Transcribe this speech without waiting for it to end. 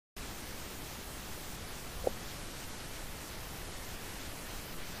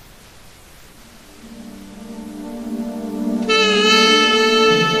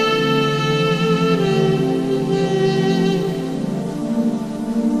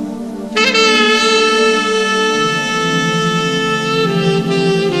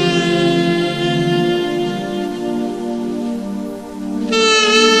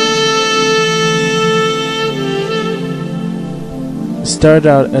started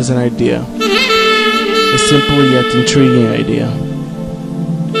out as an idea, a simple yet intriguing idea.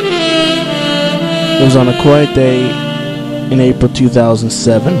 It was on a quiet day in April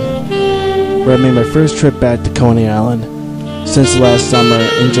 2007 where I made my first trip back to Coney Island since last summer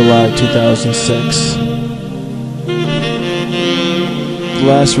in July 2006. The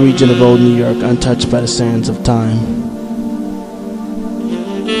last region of old New York untouched by the sands of time.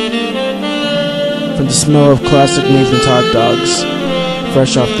 From the smell of classic Nathan's hot dogs,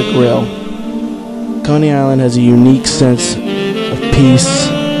 fresh off the grill, Coney Island has a unique sense of peace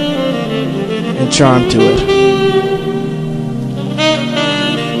and charm to it.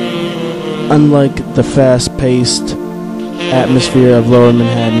 Unlike the fast-paced atmosphere of Lower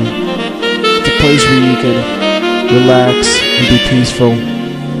Manhattan, it's a place where you could relax and be peaceful.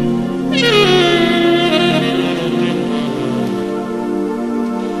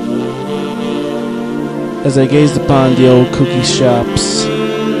 As I gazed upon the old cookie shops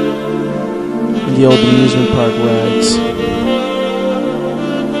and the old amusement park rides,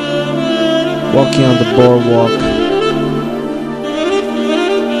 walking on the boardwalk,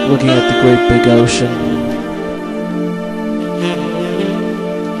 looking at the great big ocean,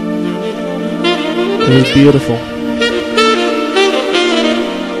 it was beautiful.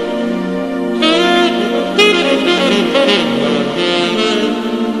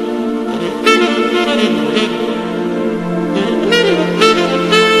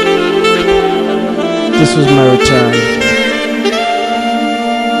 This was my return,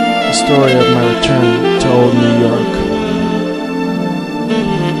 the story of my return to old New York.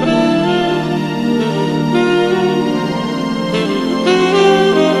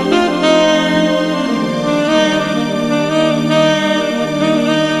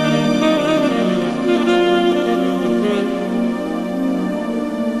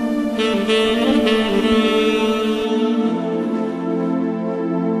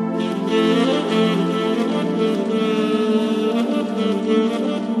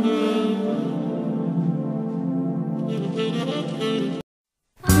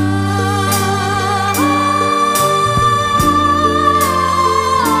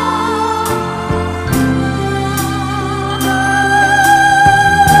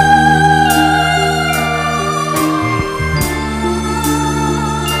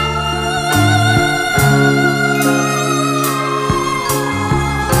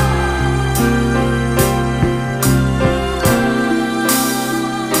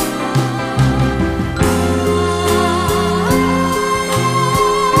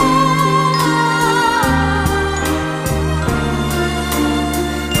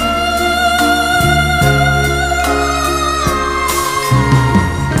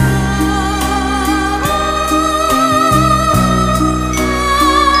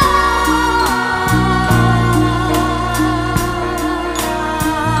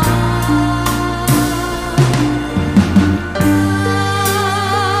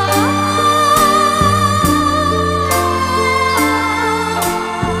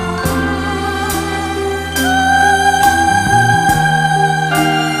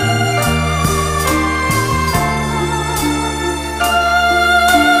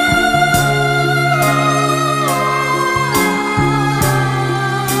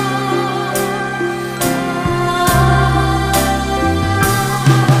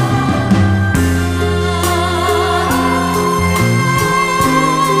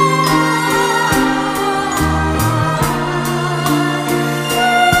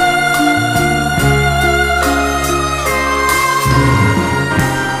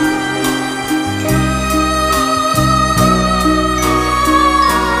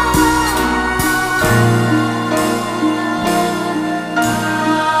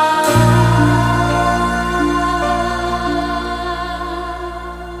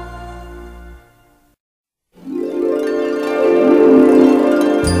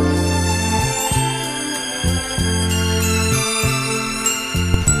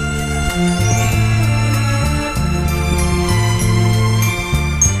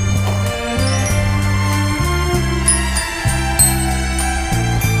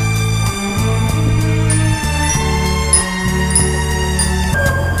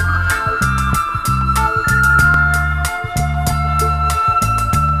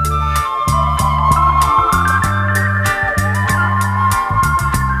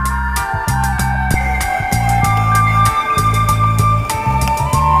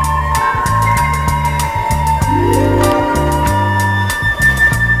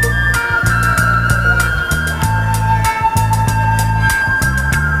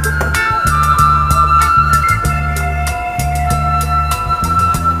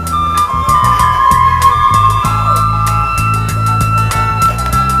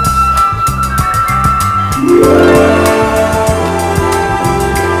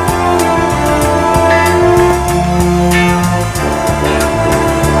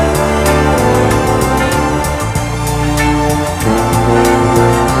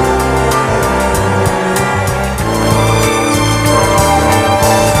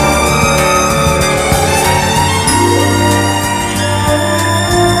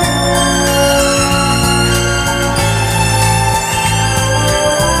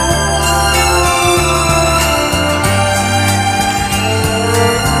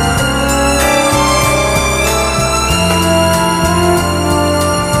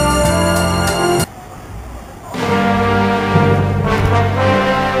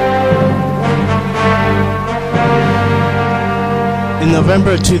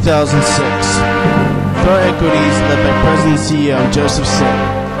 November 2006, Thor Equities, led by President and CEO Joseph Sick,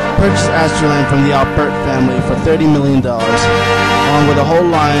 purchased Astroland from the Albert family for $30 million, along with a whole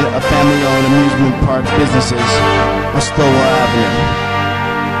line of family-owned amusement park businesses on Stowell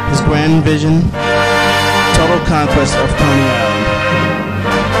Avenue. His grand vision: total conquest of Coney Island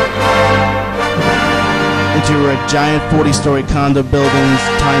into a giant 40-story condo buildings,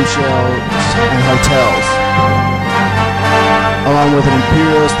 timeshares, and hotels, along with an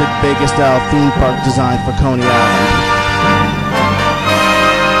imperialistic Vegas-style theme park designed for Coney Island.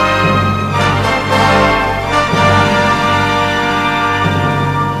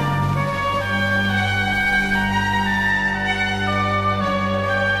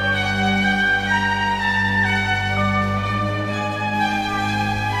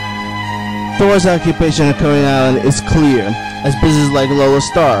 Thor's occupation of Coney Island is clear, as businesses like Lola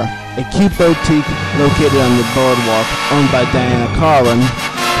Star, a cute boutique located on the boardwalk owned by Diana Carlin,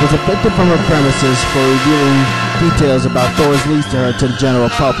 was evicted from her premises for revealing details about Thor's lease to her to the general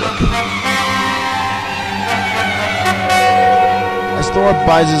public. As Thor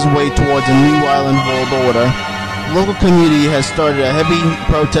buys his way towards a new island world order, the local community has started a heavy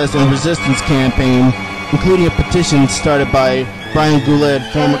protest and resistance campaign, including a petition started by Brian Goulet,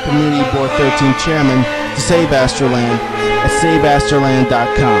 former Community Board 13 chairman, to save Astroland at saveastroland.com.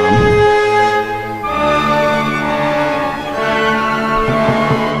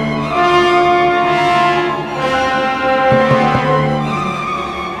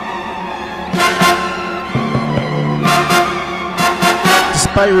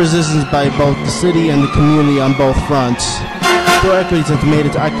 Despite resistance by both the city and the community on both fronts, Thor Equities has made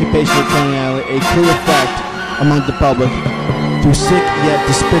its occupation of Coney Island a clear fact among the public through sick yet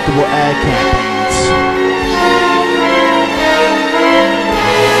despicable ad campaigns.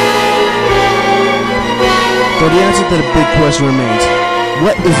 So the answer to the big question remains: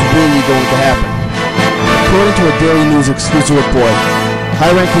 what is really going to happen? According to a Daily News exclusive report,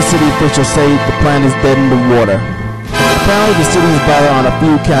 high-ranking city officials say the plan is dead in the water. Apparently, the city is bothered on a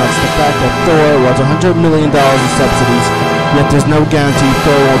few counts: the fact that Thor wants $100 million in subsidies, yet there's no guarantee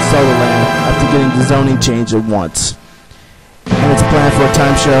Thor won't sell the land after getting the zoning change at once, and its plan for a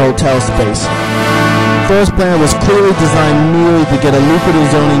timeshare hotel space. Thor's plan was clearly designed merely to get a lucrative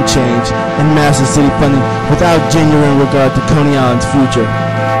zoning change and massive city funding without genuine regard to Coney Island's future.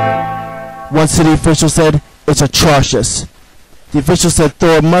 One city official said, "It's atrocious." The official said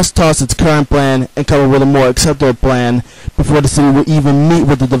Thor must toss its current plan and come up with a more acceptable plan before the city will even meet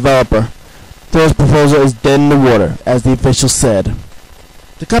with the developer. Thor's proposal is dead in the water, as the official said.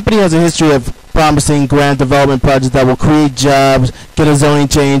 The company has a history of promising grand development projects that will create jobs, get a zoning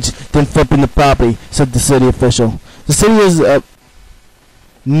change, then flipping the property, said the city official. The city is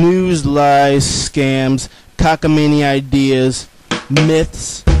news, lies, scams, cockamamie ideas,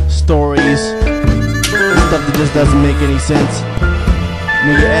 myths, stories, stuff that just doesn't make any sense.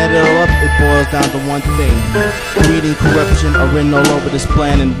 When you add it all up, it boils down to one thing: greed and corruption are written all over this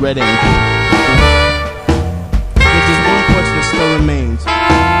plan in red ink. Yet there's one question that still remains: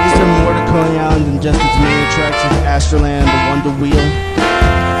 is there more to Coney Island than just its main attraction, Astroland and the Wonder Wheel?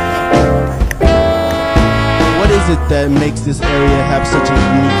 What is it that makes this area have such a